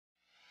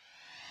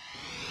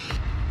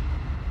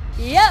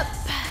Yep,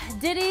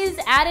 Diddy's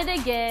at it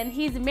again.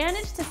 He's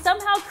managed to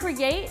somehow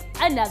create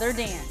another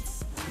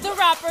dance. The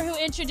rapper who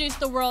introduced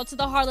the world to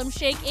the Harlem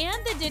Shake and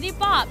the Diddy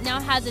Bop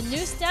now has a new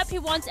step he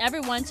wants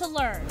everyone to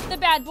learn. The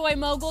bad boy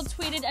mogul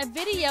tweeted a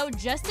video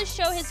just to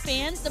show his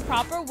fans the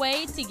proper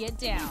way to get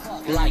down.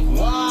 Like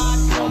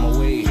what? On my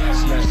way,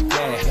 smash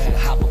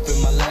gas, hop up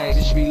in my lane.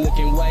 It should be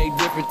looking way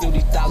different through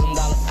these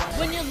 $1,000.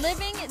 When you're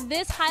living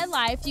this high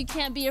life, you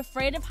can't be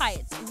afraid of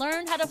heights.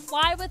 Learn how to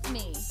fly with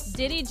me,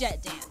 Diddy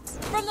Jet Dance.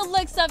 From the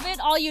looks of it,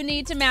 all you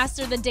need to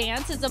master the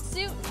dance is a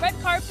suit, red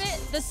carpet,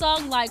 the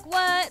song Like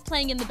What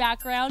playing in the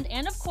background,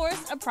 and of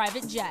course, a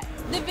private jet.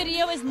 The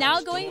video is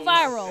now going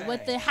viral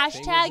with the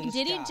hashtag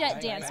Diddy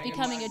Jet Dance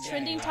becoming a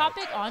trending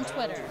topic on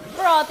Twitter.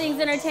 For all things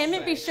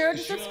entertainment, be sure to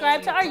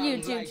subscribe to our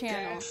YouTube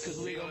channel.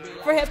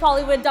 For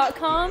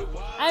HipHollywood.com,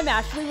 I'm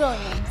Ashley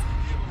Williams.